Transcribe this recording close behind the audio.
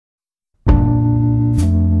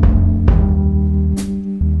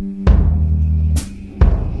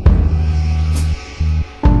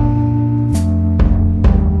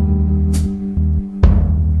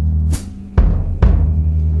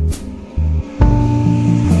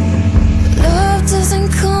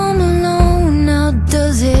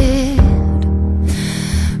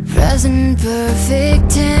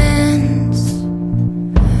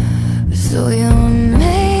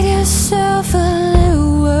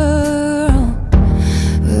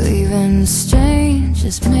seems strange,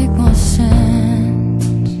 just make more sense.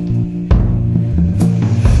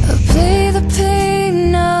 I play the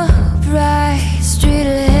pain up right straight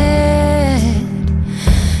ahead,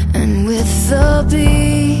 and with the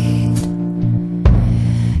beat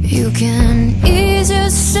you can ease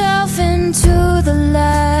yourself into the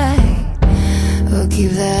light, or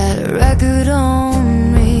keep that record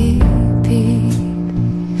on repeat.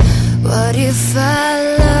 What if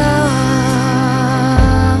I loved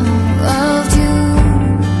you?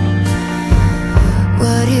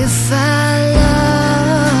 What if I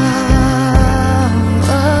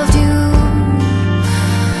loved you?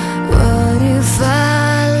 What if I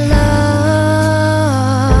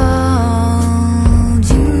loved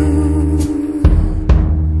you?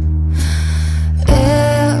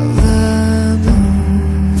 Everblue,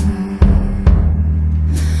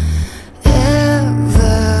 Everblue.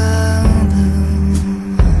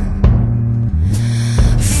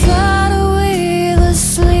 Fly away the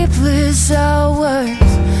sleepless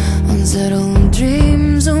hours, unsettled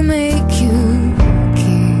dreams will make you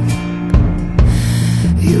keep.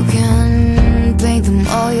 You can paint them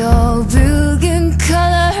all your brilliant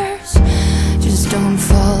colors, just don't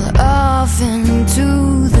fall off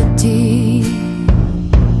into the deep.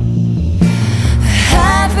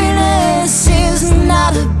 Happiness is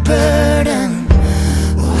not a burden,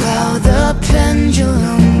 while the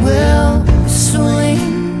pendulum will swing.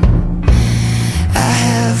 I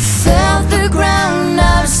have felt the ground,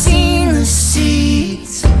 I've seen the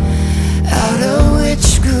seeds, out of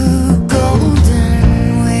which grew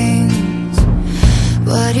golden wings.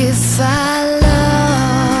 What if I